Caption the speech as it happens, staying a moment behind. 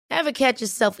Ever catch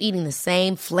yourself eating the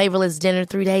same flavorless dinner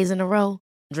 3 days in a row?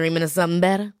 Dreaming of something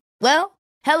better? Well,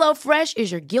 HelloFresh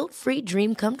is your guilt-free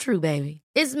dream come true, baby.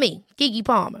 It's me, Keke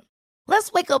Palmer.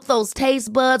 Let's wake up those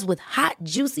taste buds with hot,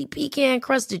 juicy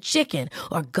pecan-crusted chicken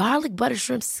or garlic butter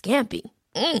shrimp scampi.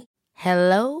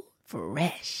 Hello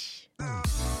Fresh.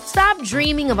 Stop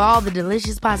dreaming of all the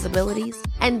delicious possibilities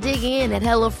and dig in at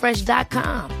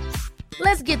HelloFresh.com.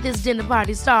 Let's get this dinner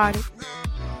party started.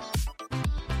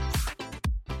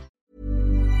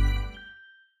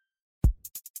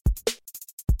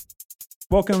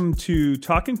 Welcome to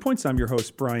Talking Points. I'm your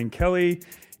host, Brian Kelly.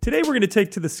 Today we're going to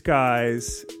take to the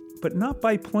skies, but not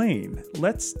by plane.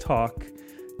 Let's talk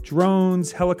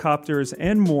drones, helicopters,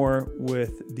 and more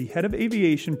with the head of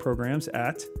aviation programs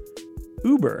at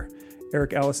Uber.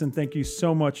 Eric Allison, thank you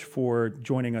so much for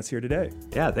joining us here today.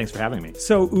 Yeah, thanks for having me.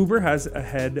 So Uber has a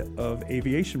head of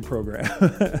aviation program.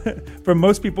 For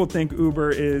most people think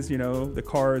Uber is, the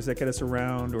cars that get us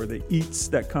around or the eats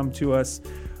that come to us.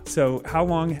 So how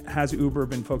long has Uber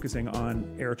been focusing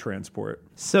on air transport?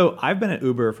 So I've been at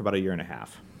Uber for about 1.5 years,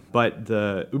 but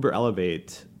the Uber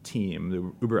Elevate team,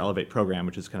 the Uber Elevate program,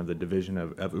 which is kind of the division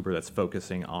of Uber that's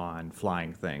focusing on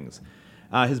flying things,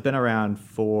 has been around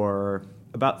for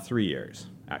about 3 years,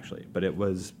 actually. But it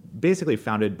was basically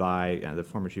founded by the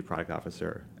former chief product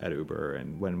officer at Uber,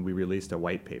 and when we released a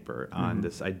white paper on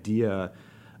this idea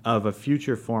of a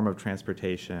future form of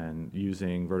transportation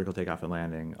using vertical takeoff and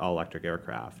landing, all-electric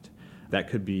aircraft that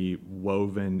could be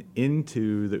woven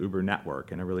into the Uber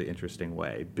network in a really interesting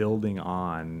way, building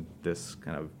on this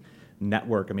kind of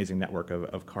amazing network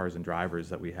of cars and drivers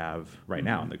that we have right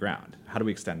now on the ground. How do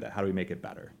we extend that? How do we make it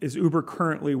better? Is Uber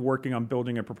currently working on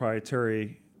building a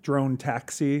proprietary drone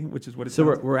taxi, which is what it's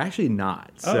we're actually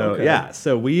not.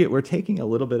 So we're taking a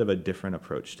little bit of a different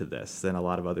approach to this than a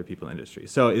lot of other people in the industry.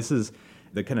 So this is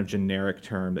the kind of generic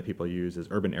term that people use is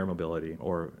urban air mobility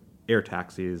or air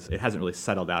taxis. It hasn't really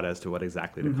settled out as to what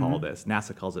exactly to call this.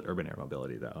 NASA calls it urban air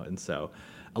mobility, though. And so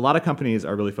a lot of companies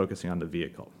are really focusing on the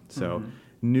vehicle. So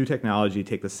new technology,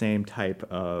 take the same type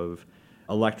of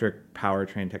electric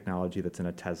powertrain technology that's in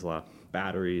a Tesla,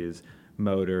 batteries,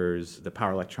 motors, the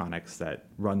power electronics that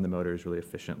run the motors really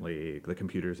efficiently, the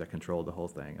computers that control the whole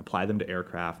thing, apply them to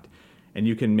aircraft, and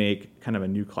you can make kind of a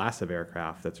new class of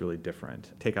aircraft that's really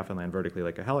different. Take off and land vertically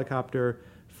like a helicopter,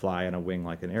 fly on a wing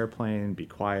like an airplane, be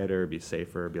quieter, be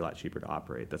safer, be a lot cheaper to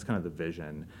operate. That's kind of the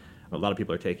vision a lot of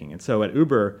people are taking. And so at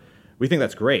Uber, we think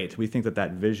that's great. We think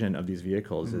that vision of these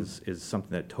vehicles is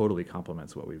something that totally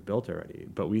complements what we've built already.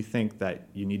 But we think that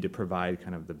you need to provide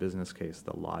kind of the business case,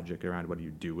 the logic around what do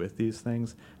you do with these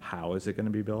things, how is it going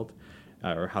to be built,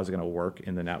 or how's it going to work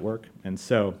in the network. And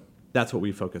so that's what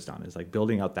we focused on, is like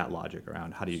building out that logic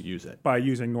around how do you use it. By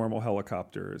using normal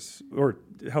helicopters, or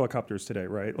helicopters today,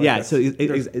 right? That's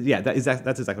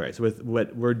exactly right. So with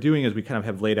what we're doing is we kind of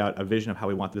have laid out a vision of how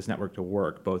we want this network to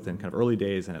work, both in kind of early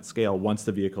days and at scale once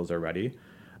the vehicles are ready.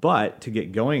 But to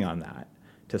get going on that,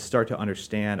 to start to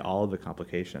understand all of the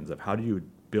complications of how do you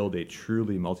build a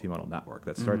truly multimodal network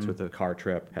that starts with a car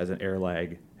trip, has an air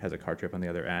leg, has a car trip on the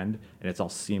other end, and it's all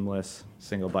seamless,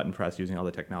 single button press, using all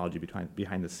the technology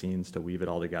behind the scenes to weave it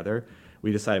all together.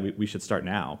 We decided we should start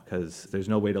now because there's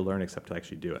no way to learn except to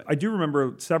actually do it. I do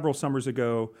remember several summers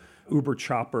ago, Uber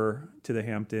Chopper to the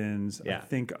Hamptons. Yeah. I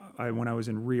think when I was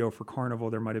in Rio for Carnival,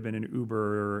 there might have been an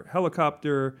Uber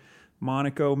helicopter.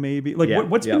 Monaco, maybe.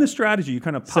 What's been the strategy? You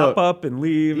kind of pop up and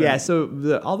leave? Yeah,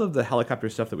 so all of the helicopter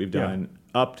stuff that we've done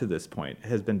up to this point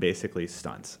has been basically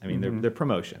stunts. I mean, they're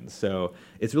promotions. So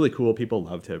it's really cool. People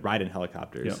love to ride in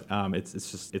helicopters.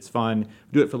 It's fun.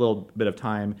 Do it for a little bit of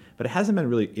time, but it hasn't been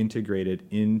really integrated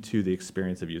into the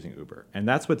experience of using Uber. And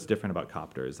that's what's different about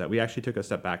copters, that we actually took a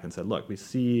step back and said, look, we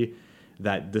see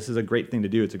that this is a great thing to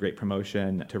do. It's a great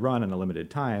promotion to run in a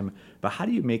limited time. But how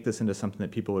do you make this into something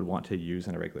that people would want to use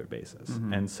on a regular basis?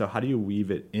 And so how do you weave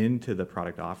it into the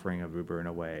product offering of Uber in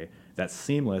a way that's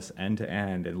seamless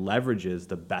end-to-end and leverages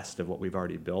the best of what we've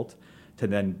already built to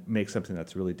then make something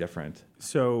that's really different?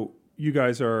 So you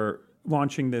guys are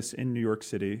launching this in New York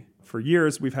City. For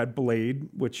years, we've had Blade,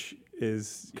 which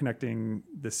is connecting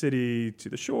the city to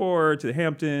the shore, to the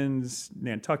Hamptons,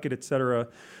 Nantucket, et cetera.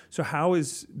 So how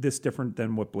is this different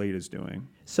than what Blade is doing?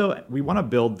 So we want to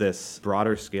build this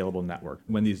broader scalable network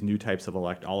when these new types of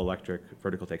all-electric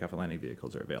vertical takeoff and landing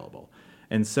vehicles are available.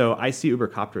 And so I see Uber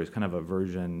Copter as kind of a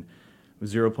version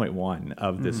 0.1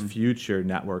 of this future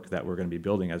network that we're going to be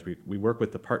building as we work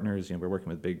with the partners. We're working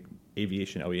with big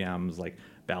aviation OEMs like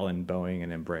Bell and Boeing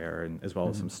and Embraer, and as well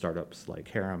as some startups like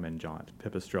Harem and Jaunt,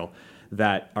 Pipistrel,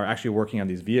 that are actually working on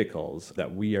these vehicles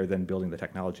that we are then building the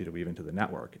technology to weave into the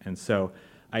network. And so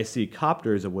I see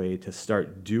Copter as a way to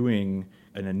start doing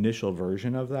an initial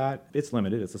version of that. It's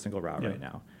limited. It's a single route right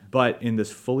now. But in this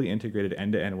fully integrated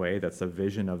end-to-end way, that's the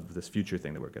vision of this future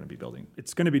thing that we're going to be building.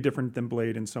 It's going to be different than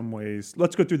Blade in some ways.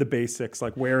 Let's go through the basics,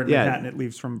 like where in Manhattan it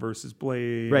leaves from versus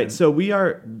Blade. Right. So we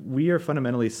are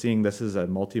fundamentally seeing this as a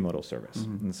multimodal service.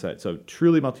 And so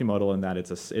truly multimodal in that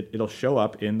it'll show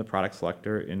up in the product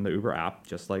selector in the Uber app,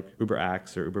 just like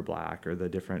UberX or Uber Black or the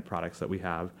different products that we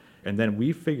have. And then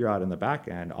we figure out in the back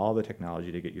end all the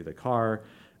technology to get you the car,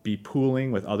 be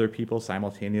pooling with other people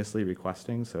simultaneously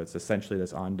requesting. So it's essentially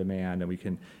this on demand, and we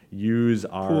can use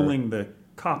our... Pooling the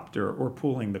copter or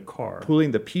pooling the car?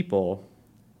 Pooling the people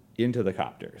into the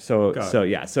copter. So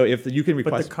if you can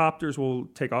request... But the copters will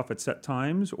take off at set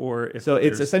times, or if So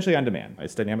it's essentially on demand.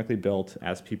 It's dynamically built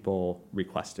as people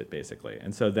request it, basically.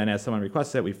 And so then as someone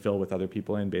requests it, we fill with other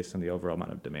people in based on the overall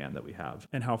amount of demand that we have.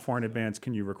 And how far in advance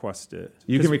can you request it?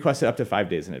 You can request it up to 5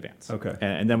 days in advance. Okay.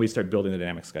 And then we start building the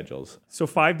dynamic schedules. So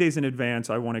 5 days in advance,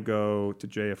 I want to go to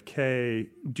JFK.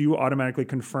 Do you automatically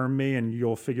confirm me and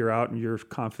you'll figure out and you're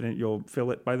confident you'll fill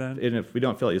it by then? And if we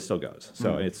don't fill it, it still goes.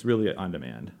 So it's really on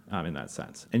demand in that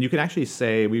sense. And you can actually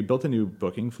say, we built a new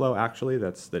booking flow actually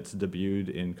that's debuted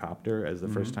in Copter as the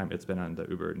first time it's been on the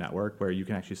Uber network, where you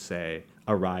can actually say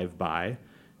arrive by.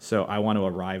 So I want to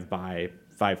arrive by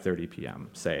 5:30 p.m.,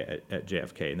 say at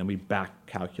JFK, and then we back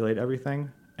calculate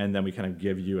everything. And then we kind of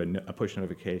give you a push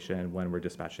notification when we're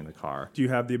dispatching the car. Do you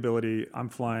have the ability, I'm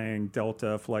flying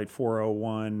Delta flight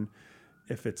 401,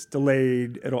 if it's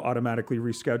delayed, it'll automatically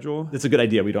reschedule? That's a good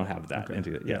idea. We don't have that.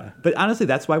 Okay. But honestly,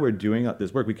 that's why we're doing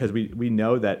this work, because we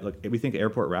know that we think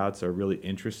airport routes are a really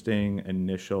interesting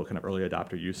initial kind of early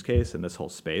adopter use case in this whole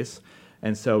space.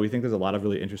 And so we think there's a lot of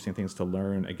really interesting things to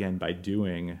learn, again, by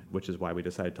doing, which is why we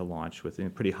decided to launch with a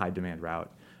pretty high demand route.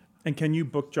 And can you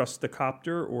book just the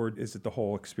copter, or is it the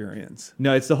whole experience?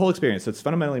 No, it's the whole experience. So it's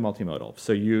fundamentally multimodal.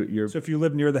 So So if you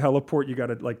live near the heliport, you got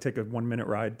to take a 1 minute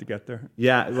ride to get there.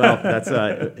 Yeah, well, that's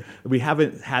we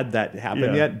haven't had that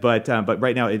happen yet, but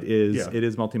right now it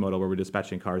is multimodal, where we're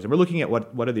dispatching cars, and we're looking at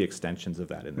what are the extensions of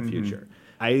that in the future.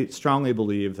 I strongly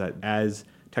believe that as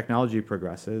technology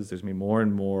progresses, there's going to be more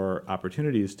and more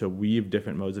opportunities to weave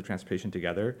different modes of transportation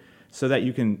together, so that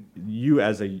you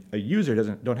as a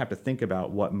user don't have to think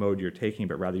about what mode you're taking,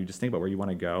 but rather you just think about where you want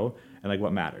to go and like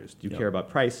what matters. Do you care about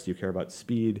price? Do you care about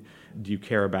speed? Do you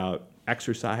care about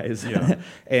exercise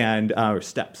and or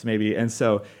steps maybe? And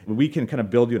so we can kind of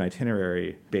build you an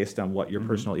itinerary based on what your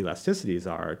personal elasticities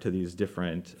are to these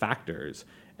different factors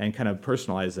and kind of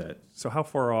personalize it. So how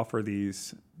far off are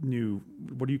these new,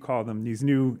 what do you call them? These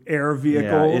new air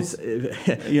vehicles?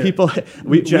 People,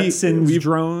 Jetsons,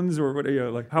 drones, or what?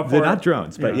 How far? They're not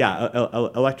drones, but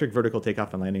electric vertical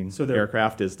takeoff and landing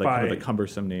aircraft is like kind of a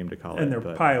cumbersome name to call it. And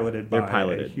they're piloted by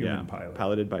a human pilot.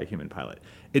 Piloted by a human pilot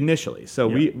initially. So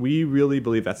we really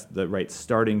believe that's the right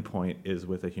starting point, is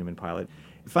with a human pilot.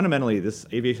 Fundamentally,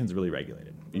 aviation is really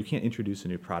regulated. You can't introduce a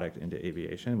new product into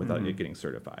aviation without it getting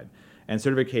certified. And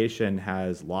certification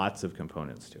has lots of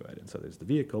components to it. And so there's the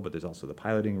vehicle, but there's also the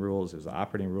piloting rules, there's the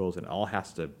operating rules, and it all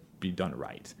has to be done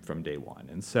right from day one.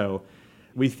 And so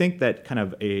we think that kind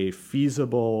of a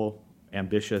feasible,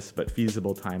 ambitious, but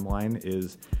feasible timeline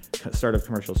is start of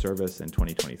commercial service in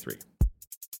 2023.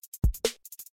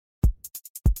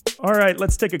 All right,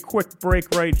 let's take a quick break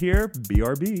right here.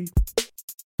 BRB.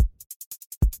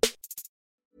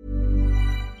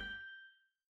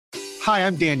 Hi,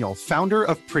 I'm Daniel, founder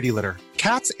of Pretty Litter.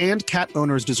 Cats and cat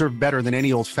owners deserve better than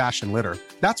any old-fashioned litter.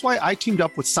 That's why I teamed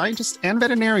up with scientists and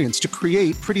veterinarians to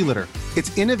create Pretty Litter.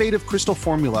 Its innovative crystal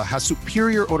formula has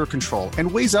superior odor control and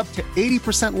weighs up to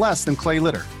 80% less than clay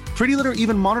litter. Pretty Litter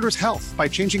even monitors health by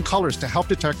changing colors to help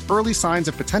detect early signs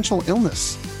of potential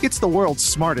illness. It's the world's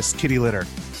smartest kitty litter.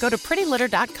 Go to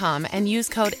prettylitter.com and use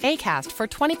code ACAST for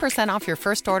 20% off your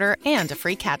first order and a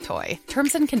free cat toy.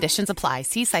 Terms and conditions apply.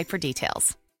 See site for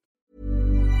details.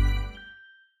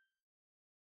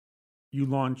 You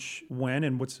launch when,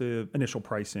 and what's the initial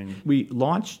pricing? We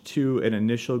launched to an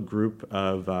initial group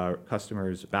of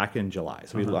customers back in July.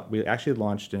 So we actually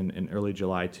launched in early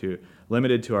July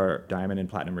limited to our Diamond and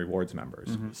Platinum Rewards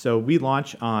members. So we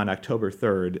launch on October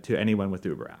 3rd to anyone with the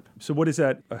Uber app. So what is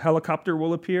that? A helicopter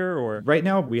will appear, or? Right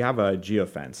now we have a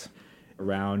geofence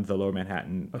around the Lower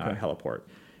Manhattan heliport.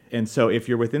 And so if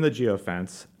you're within the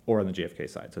geofence, or on the JFK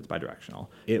side, so it's bidirectional,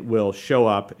 it will show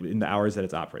up in the hours that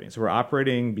it's operating. So we're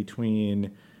operating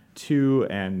between 2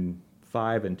 and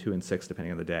 5 and 2 and 6,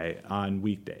 depending on the day, on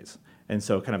weekdays. And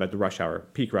so kind of at the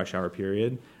peak rush hour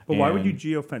period. But why would you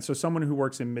geofence? So someone who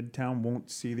works in Midtown won't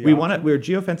see the option? We're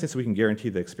geofencing so we can guarantee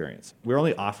the experience. We're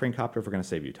only offering Copter if we're going to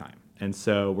save you time. And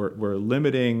so we're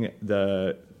limiting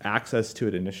the access to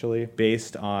it initially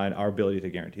based on our ability to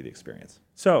guarantee the experience.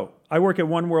 So I work at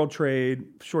One World Trade,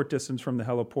 short distance from the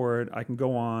heliport. I can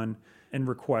go on and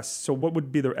request. So what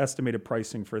would be the estimated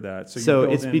pricing for that? So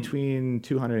it's between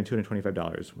 $200 and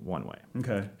 $225 one way.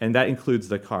 Okay. And that includes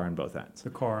the car on both ends. The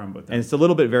car on both ends. And it's a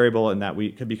little bit variable in that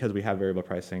because we have variable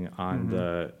pricing on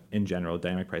the, in general,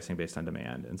 dynamic pricing based on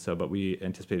demand. And so, but we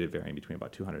anticipated varying between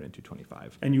about $200 and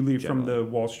 $225. And you leave generally. from the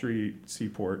Wall Street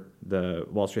seaport? The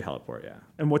Wall Street heliport, yeah.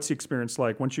 And what's the experience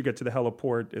like? Once you get to the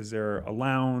heliport, is there a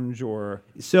lounge or?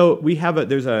 So we have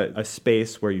there's a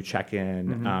space where you check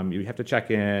in. You have to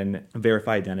check in,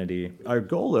 verify identity. Our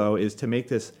goal, though, is to make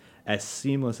this as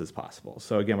seamless as possible.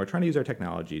 So again, we're trying to use our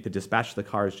technology to dispatch the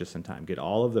cars just in time, get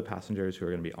all of the passengers who are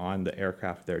going to be on the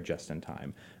aircraft there just in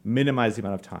time, minimize the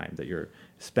amount of time that you're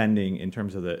spending in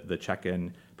terms of the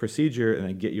check-in procedure, and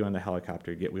then get you on the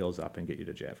helicopter, get wheels up, and get you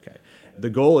to JFK. The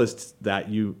goal is that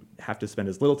you have to spend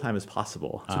as little time as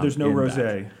possible. So there's no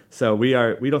rosé. So we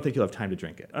don't think you'll have time to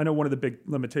drink it. I know one of the big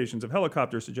limitations of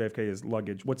helicopters to JFK is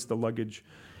luggage. What's the luggage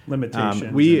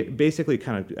limitation? We basically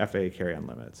kind of FAA carry-on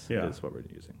limits is what we're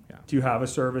using. Yeah. Do you have a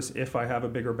service if I have a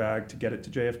bigger bag to get it to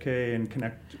JFK and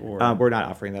connect? Or we're not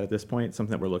offering that at this point.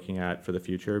 Something that we're looking at for the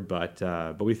future, but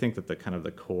we think that the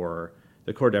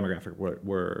core demographic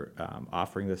we're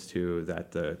offering this to,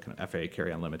 that the kind of FAA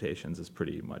carry-on limitations is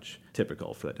pretty much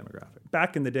typical for that demographic.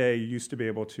 Back in the day, you used to be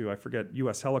able to, I forget,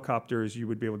 U.S. helicopters, you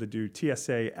would be able to do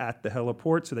TSA at the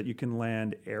heliport so that you can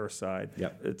land airside.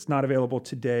 Yep. It's not available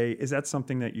today. Is that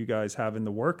something that you guys have in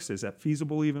the works? Is that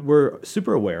feasible even? We're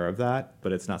super aware of that,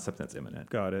 but it's not something that's imminent.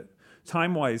 Got it.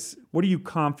 Time-wise, what are you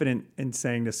confident in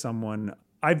saying to someone?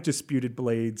 I've disputed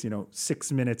blades,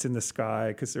 6 minutes in the sky,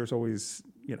 because there's always,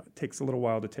 it takes a little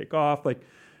while to take off. Like,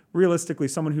 realistically,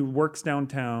 someone who works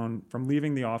downtown, from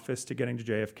leaving the office to getting to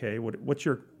JFK, what's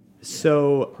your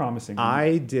promising?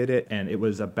 I did it, and it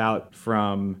was about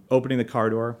from opening the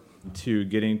car door to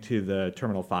getting to the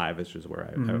Terminal 5, which is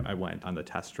where I went on the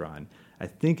test run. I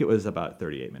think it was about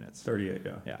 38 minutes. 38,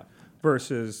 yeah. Yeah.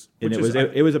 Versus, and it was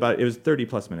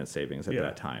 30+ minutes savings at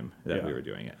that time that we were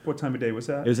doing it. What time of day was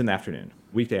that? It was in the afternoon,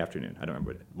 weekday afternoon. I don't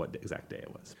remember what exact day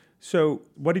it was. So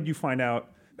what did you find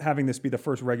out having this be the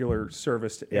first regular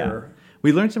service to air?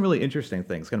 We learned some really interesting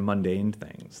things, kind of mundane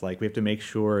things. Like we have to make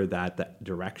sure that the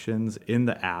directions in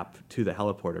the app to the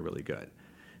heliport are really good,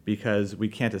 because we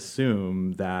can't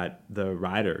assume that the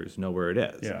riders know where it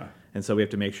is. Yeah. And so we have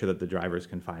to make sure that the drivers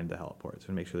can find the heliports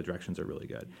and make sure the directions are really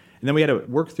good. And then we had to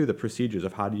work through the procedures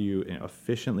of how do you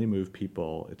efficiently move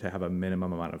people to have a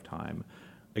minimum amount of time.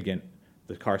 Again,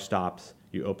 the car stops,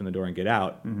 you open the door and get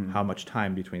out. How much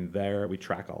time between there, we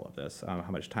track all of this, how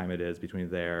much time it is between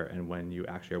there and when you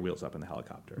actually are wheels up in the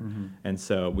helicopter. And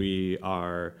so we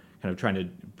are kind of trying to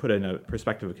put in a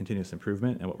perspective of continuous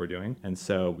improvement in what we're doing. And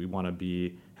so we want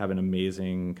to have an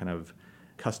amazing kind of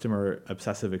customer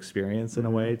obsessive experience in a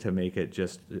way to make it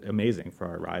just amazing for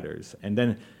our riders. And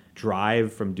then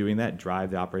drive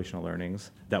the operational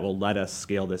learnings that will let us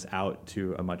scale this out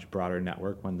to a much broader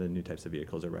network when the new types of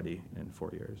vehicles are ready in 4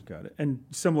 years. Got it. And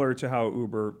similar to how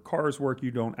Uber cars work,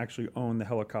 you don't actually own the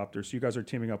helicopter. So you guys are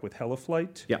teaming up with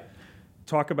HeliFlight. Yeah.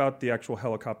 Talk about the actual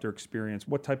helicopter experience.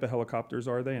 What type of helicopters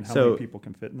are they and how many people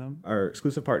can fit in them? Our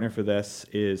exclusive partner for this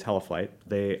is HeliFlight.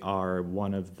 They are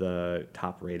one of the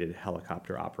top-rated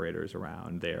helicopter operators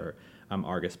around. They're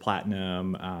Argus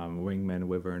Platinum, Wingman,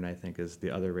 Wyvern, I think, is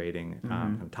the other rating.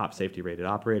 Kind of top safety-rated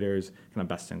operators, kind of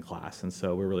best in class. And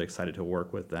so we're really excited to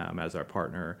work with them as our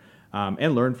partner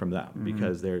and learn from them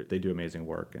because they do amazing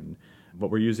work. And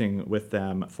what we're using with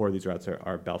them for these routes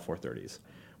are Bell 430s.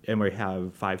 And we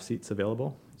have 5 seats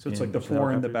available. So it's like the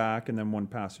 4 in the back and then 1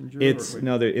 passenger? It's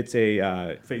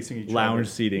a facing each lounge other.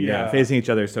 Seating, facing each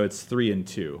other. So it's 3 and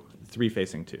 2, 3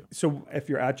 facing 2. So if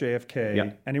you're at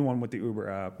JFK, anyone with the Uber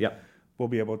app will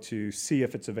be able to see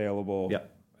if it's available.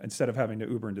 Instead of having to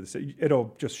Uber into the city,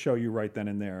 it'll just show you right then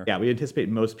and there. Yeah, we anticipate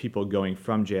most people going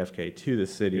from JFK to the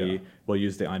city will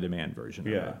use the on-demand version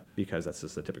of it because that's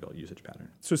just the typical usage pattern.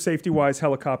 So safety-wise,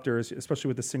 helicopters, especially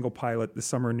with a single pilot, this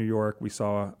summer in New York, we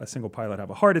saw a single pilot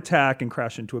have a heart attack and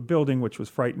crash into a building, which was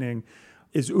frightening.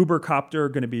 Is Uber Copter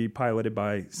going to be piloted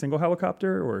by single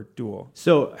helicopter or dual?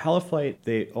 So HeliFlight,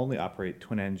 they only operate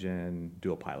twin-engine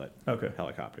dual-pilot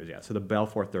helicopters. Yeah, so the Bell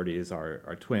 430s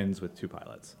are twins with 2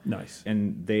 pilots. Nice.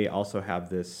 And they also have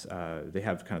this. They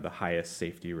have kind of the highest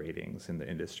safety ratings in the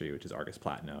industry, which is Argus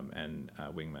Platinum and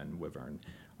Wingman, Wyvern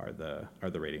are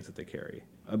the ratings that they carry.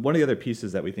 One of the other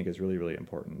pieces that we think is really, really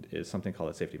important is something called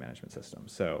a safety management system.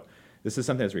 So this is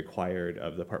something that's required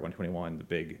of the Part 121, the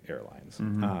big airlines.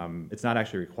 It's not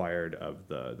actually required of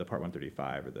the Part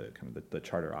 135 or the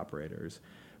charter operators.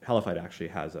 HelloFlight actually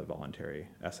has a voluntary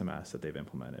SMS that they've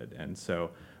implemented. And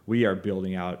so we are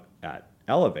building out at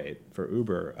Elevate for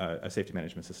Uber a safety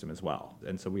management system as well.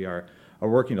 And so we are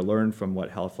working to learn from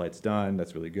what HelloFlight's done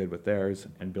that's really good with theirs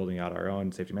and building out our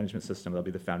own safety management system. That'll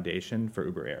be the foundation for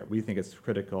Uber Air. We think it's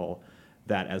critical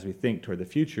that as we think toward the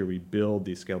future, we build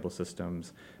these scalable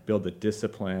systems, build the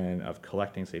discipline of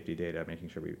collecting safety data, making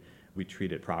sure we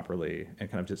treat it properly, and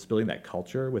kind of just building that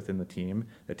culture within the team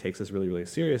that takes this really, really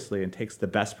seriously and takes the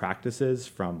best practices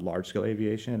from large-scale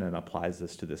aviation and applies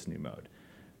this to this new mode.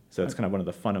 So it's kind of one of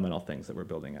the fundamental things that we're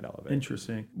building at Elevate.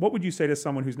 Interesting. What would you say to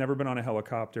someone who's never been on a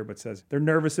helicopter but says they're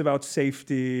nervous about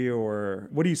safety, or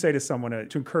what do you say to someone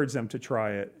to encourage them to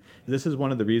try it? This is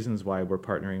one of the reasons why we're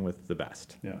partnering with the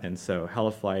best. Yeah. And so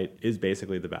HelloFlight is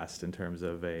basically the best in terms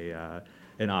of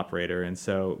an operator. And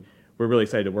so we're really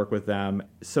excited to work with them.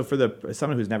 So for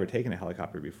someone who's never taken a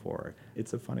helicopter before,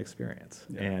 it's a fun experience.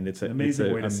 Yeah. And it's an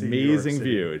amazing way to see amazing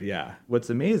view. Yeah.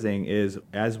 What's amazing is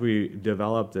as we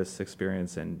develop this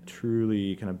experience and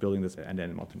truly kind of building this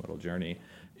end-to-end multimodal journey,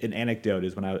 an anecdote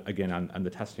is when on the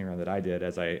testing run that I did,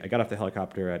 as I got off the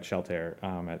helicopter at Shelter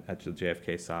at the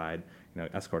JFK side,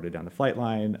 escorted down the flight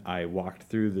line, I walked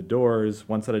through the doors,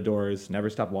 one set of doors, never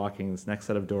stopped walking, this next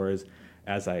set of doors.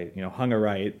 As I hung a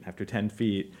right after 10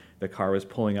 feet, the car was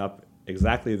pulling up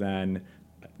exactly then.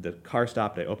 The car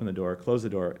stopped, I opened the door, closed the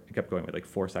door, it kept going with like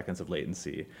 4 seconds of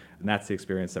latency. And that's the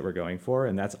experience that we're going for,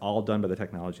 and that's all done by the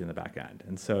technology in the back end.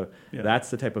 And so that's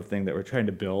the type of thing that we're trying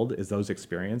to build, is those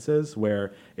experiences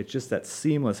where it's just that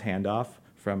seamless handoff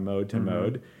from mode to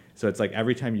mode. So it's like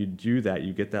every time you do that,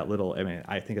 you get that little,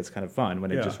 I think it's kind of fun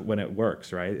when it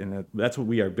works, right? And that's what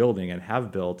we are building and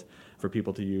have built for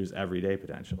people to use every day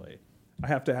potentially. I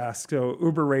have to ask, so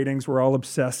Uber ratings, we're all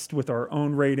obsessed with our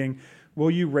own rating. Will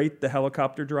you rate the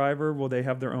helicopter driver? Will they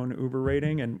have their own Uber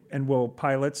rating? And will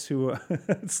pilots who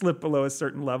slip below a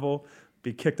certain level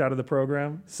be kicked out of the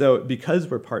program? So because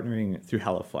we're partnering through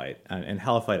HelloFlight, and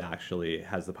HelloFlight actually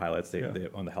has the pilots, they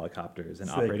own the helicopters and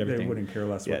operate everything. They wouldn't care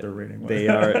less what their rating was.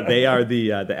 They are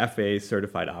the FAA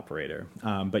certified operator.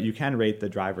 But you can rate the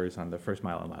drivers on the first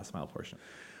mile and last mile portion.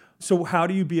 So how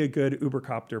do you be a good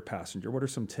Ubercopter passenger? What are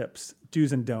some tips,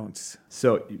 do's and don'ts?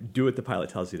 So do what the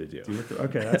pilot tells you to do.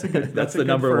 Okay, that's a good. That's the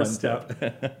number one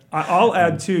step. I'll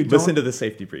add too. Listen to the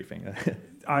safety briefing.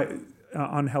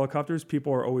 On helicopters,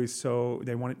 people are always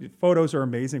photos are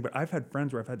amazing, but I've had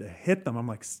friends where I've had to hit them. I'm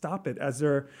like, stop it, as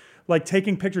they're like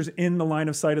taking pictures in the line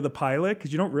of sight of the pilot,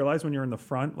 because you don't realize when you're in the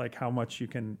front like how much you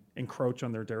can encroach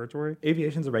on their territory.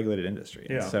 Aviation's a regulated industry,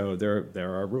 so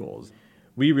there are rules.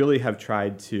 We really have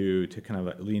tried to kind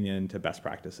of lean into best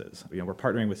practices. We're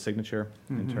partnering with Signature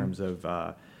in terms of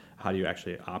how do you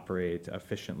actually operate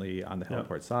efficiently on the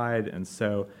heliport side. And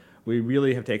so we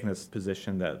really have taken this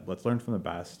position that let's learn from the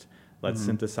best. Let's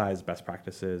synthesize best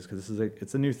practices, because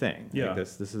it's a new thing. Yeah. Like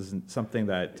this is something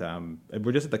that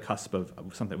we're just at the cusp of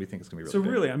something we think is going to be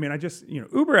really big. So really,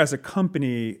 Uber as a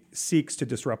company seeks to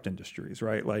disrupt industries,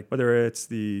 right? Like whether it's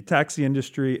the taxi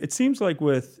industry, it seems like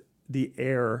with the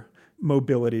air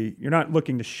mobility, you're not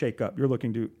looking to shake up, you're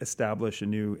looking to establish a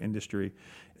new industry.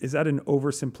 Is that an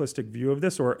oversimplistic view of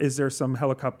this, or is there some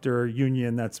helicopter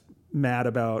union that's mad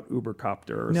about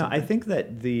Ubercopter or something? I think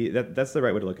that that's the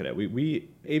right way to look at it.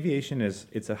 Aviation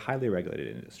it's a highly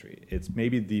regulated industry. It's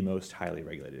maybe the most highly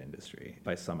regulated industry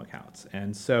by some accounts.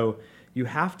 And so you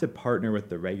have to partner with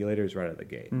the regulators right out of the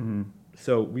gate.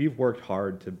 So we've worked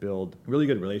hard to build really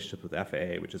good relationships with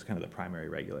FAA, which is kind of the primary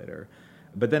regulator,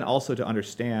 but then also to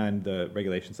understand the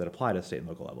regulations that apply to state and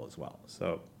local level as well.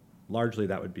 So largely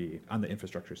that would be on the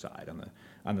infrastructure side,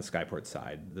 on the Skyport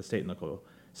side. The state and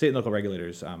local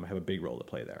regulators have a big role to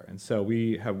play there. And so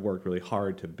we have worked really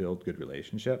hard to build good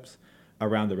relationships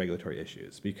around the regulatory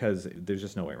issues, because there's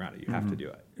just no way around it. You have to do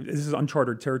it. This is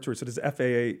uncharted territory. So does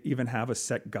FAA even have a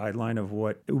set guideline of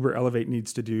what Uber Elevate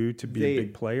needs to do to be a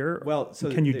big player? Well, so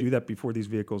can you do that before these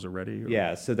vehicles are ready?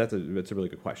 Yeah, so that's a really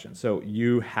good question. So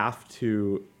you have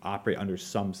to operate under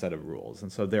some set of rules.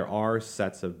 And so there are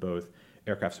sets of both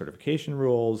aircraft certification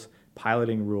rules,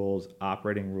 piloting rules,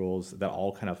 operating rules that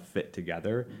all kind of fit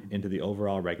together into the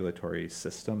overall regulatory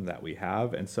system that we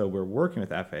have. And so we're working with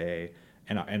FAA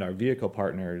and our vehicle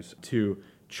partners to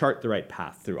chart the right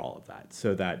path through all of that,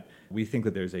 so that we think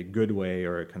that there's a good way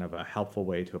or kind of a helpful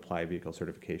way to apply vehicle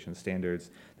certification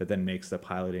standards that then makes the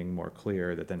piloting more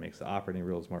clear, that then makes the operating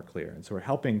rules more clear. And so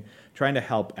we're trying to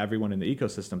help everyone in the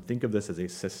ecosystem think of this as a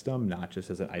system, not just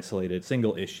as an isolated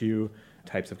single issue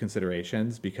types of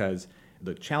considerations, because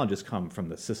the challenges come from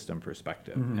the system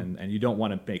perspective. And you don't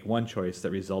want to make one choice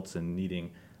that results in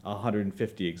needing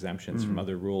 150 exemptions from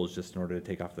other rules just in order to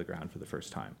take off the ground for the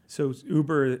first time. So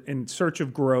Uber, in search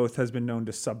of growth, has been known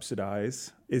to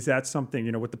subsidize. Is that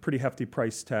something, with the pretty hefty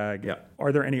price tag? Yeah.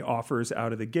 Are there any offers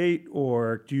out of the gate,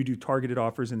 or do you do targeted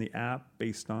offers in the app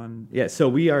based on? Yeah, so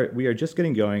we are just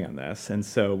getting going on this, and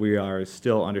so we are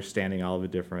still understanding all of the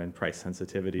different price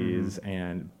sensitivities,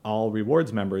 and all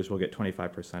rewards members will get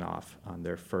 25% off on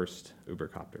their first Uber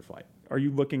Copter flight. Are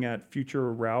you looking at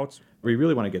future routes? We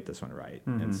really want to get this one right,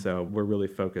 and so we're really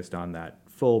focused on that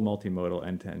full multimodal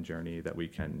end-to-end journey that we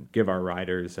can give our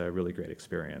riders a really great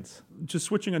experience. Just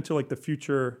switching onto like the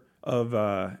future of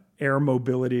air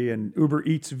mobility and Uber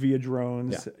Eats via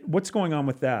drones. Yeah. What's going on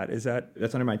with that?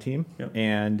 That's under my team, Yep.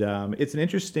 and it's an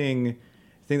interesting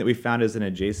thing that we found as an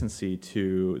adjacency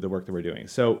to the work that we're doing.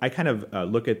 So I kind of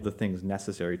look at the things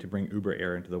necessary to bring Uber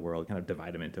Air into the world, kind of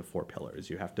divide them into 4 pillars.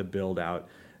 You have to build out,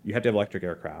 you have to have electric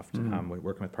aircraft. We're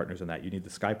working with partners on that. You need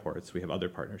the skyports. We have other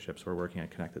partnerships. We're working on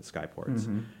connected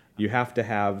skyports. You have to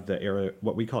have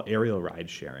what we call aerial ride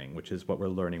sharing, which is what we're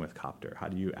learning with Copter. How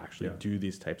do you actually do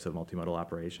these types of multimodal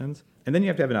operations? And then you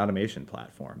have to have an automation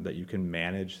platform that you can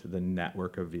manage the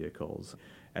network of vehicles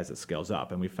as it scales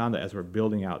up. And we found that as we're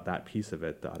building out that piece of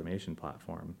it, the automation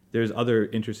platform, there's other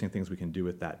interesting things we can do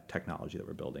with that technology that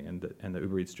we're building, and the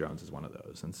Uber Eats drones is one of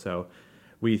those. And so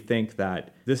we think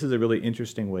that this is a really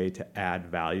interesting way to add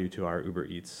value to our Uber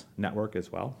Eats network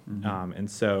as well. And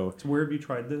so where have you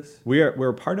tried this?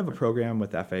 we're part of a program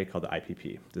with FAA called the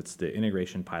IPP. It's the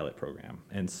Integration Pilot Program.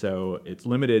 And so it's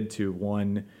limited to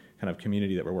one kind of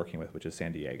community that we're working with, which is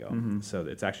San Diego. So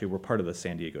it's actually, we're part of the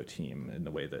San Diego team in the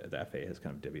way that the FAA has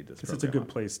kind of divvied this program. It's a good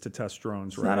place to test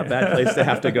drones, It's right? not a bad place to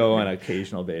have to go on an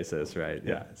occasional basis, right?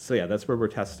 Yeah. So yeah, that's where we're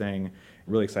testing.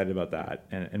 Really excited about that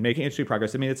and making interesting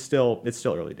progress. I mean, it's still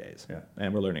early days,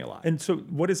 and we're learning a lot. And so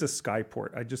what is a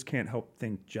skyport? I just can't help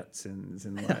think Jetsons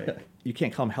and like... You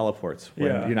can't call them heliports when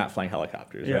you're not flying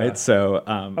helicopters, Yeah. right? So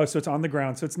so it's on the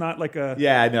ground. So it's not like a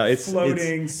it's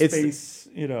floating space,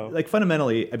 Like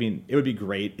fundamentally, I mean, it would be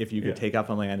great if you could take off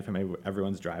and land from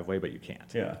everyone's driveway, but you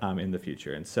can't in the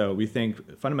future. And so we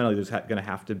think fundamentally there's going to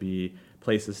have to be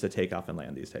places to take off and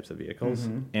land these types of vehicles.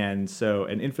 And so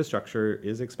an infrastructure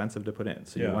is expensive to put in,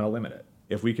 so you want to limit it.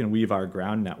 If we can weave our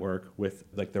ground network with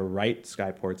like the right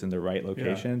skyports in the right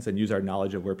locations and use our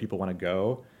knowledge of where people want to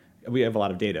go, we have a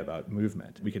lot of data about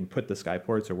movement. We can put the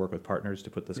skyports or work with partners to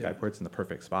put the skyports in the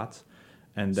perfect spots.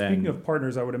 And Speaking of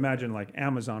partners, I would imagine like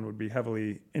Amazon would be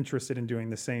heavily interested in doing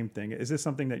the same thing. Is this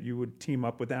something that you would team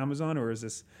up with Amazon, or is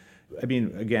this? I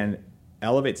mean, again,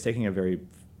 Elevate's taking a very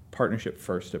partnership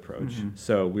first approach.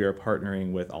 So we are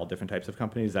partnering with all different types of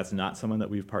companies. That's not someone that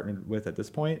we've partnered with at this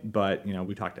point, but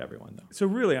we talk to everyone though. So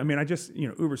really, I mean,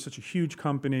 Uber's such a huge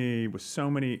company with so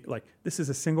many, like this is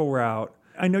a single route.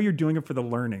 I know you're doing it for the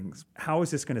learnings. How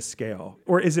is this going to scale?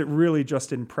 Or is it really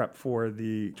just in prep for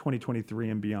the 2023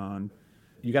 and beyond?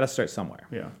 You got to start somewhere.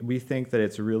 Yeah. We think that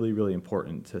it's really, really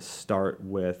important to start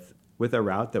with a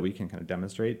route that we can kind of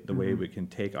demonstrate the way we can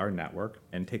take our network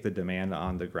and take the demand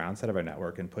on the ground side of our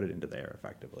network and put it into the air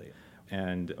effectively.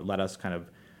 And let us kind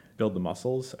of build the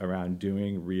muscles around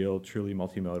doing real, truly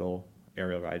multimodal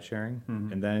aerial ride sharing.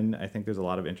 And then I think there's a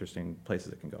lot of interesting places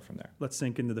that can go from there. Let's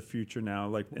think into the future now,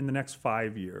 like in the next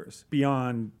 5 years,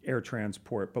 beyond air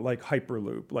transport, but like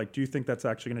Hyperloop. Like, do you think that's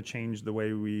actually going to change the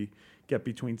way we get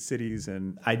between cities?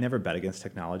 And I'd never bet against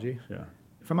technology. Yeah.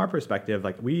 From our perspective,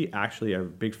 like we actually are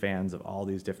big fans of all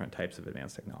these different types of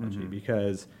advanced technology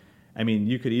because, I mean,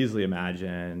 you could easily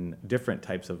imagine different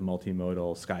types of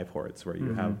multimodal skyports where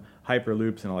you have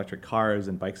Hyperloops and electric cars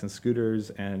and bikes and scooters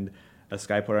and a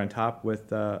skyport on top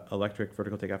with electric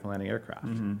vertical takeoff and landing aircraft.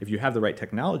 If you have the right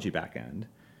technology back end,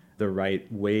 the right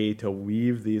way to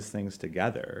weave these things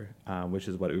together, which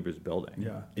is what Uber's building,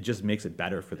 it just makes it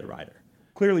better for the rider.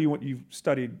 Clearly, you've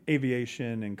studied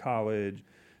aviation in college,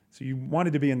 so you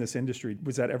wanted to be in this industry.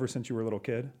 Was that ever since you were a little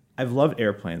kid? I've loved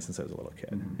airplanes since I was a little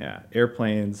kid. Yeah,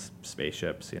 airplanes,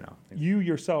 spaceships, You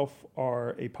yourself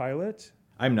are a pilot?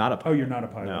 I'm not a pilot. Oh, you're not a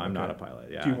pilot. No, I'm okay. not a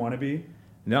pilot. Yeah. Do you want to be?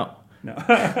 No. No.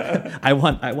 I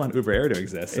want Uber Air to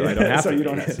exist, so I don't have so to. You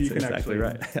don't have, so you That's can exactly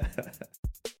actually, right.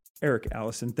 Eric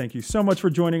Allison, thank you so much for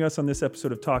joining us on this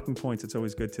episode of Talking Points. It's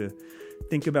always good to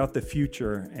think about the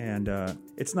future, and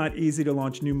it's not easy to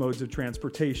launch new modes of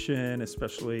transportation,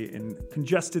 especially in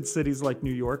congested cities like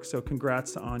New York. So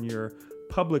congrats on your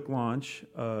public launch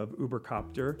of Uber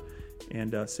Copter,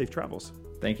 and safe travels.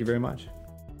 Thank you very much.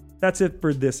 That's it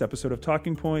for this episode of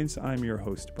Talking Points. I'm your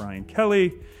host, Brian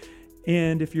Kelly.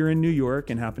 And if you're in New York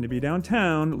and happen to be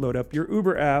downtown, load up your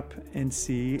Uber app and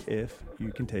see if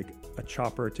you can take a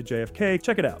chopper to JFK.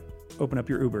 Check it out. Open up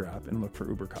your Uber app and look for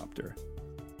Uber Copter.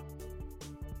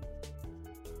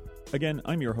 Again,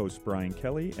 I'm your host, Brian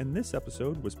Kelly, and this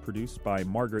episode was produced by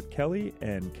Margaret Kelly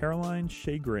and Caroline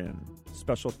Chagrin.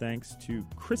 Special thanks to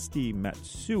Christy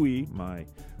Matsui, my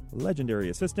legendary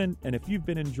assistant. And if you've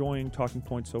been enjoying Talking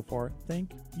Points so far,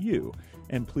 thank you.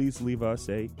 And please leave us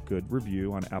a good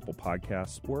review on Apple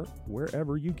Podcasts or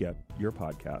wherever you get your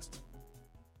podcasts.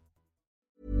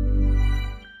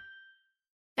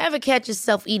 Ever catch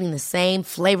yourself eating the same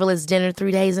flavorless dinner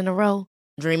 3 days in a row?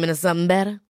 Dreaming of something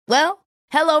better? Well,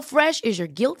 HelloFresh is your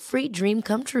guilt-free dream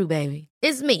come true, baby.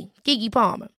 It's me, Keke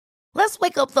Palmer. Let's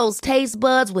wake up those taste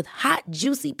buds with hot,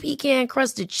 juicy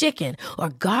pecan-crusted chicken or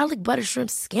garlic butter shrimp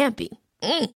scampi.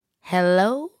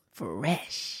 Hello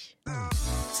Fresh.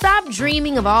 Stop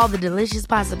dreaming of all the delicious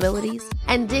possibilities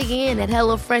and dig in at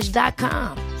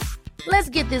HelloFresh.com. Let's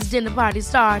get this dinner party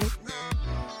started.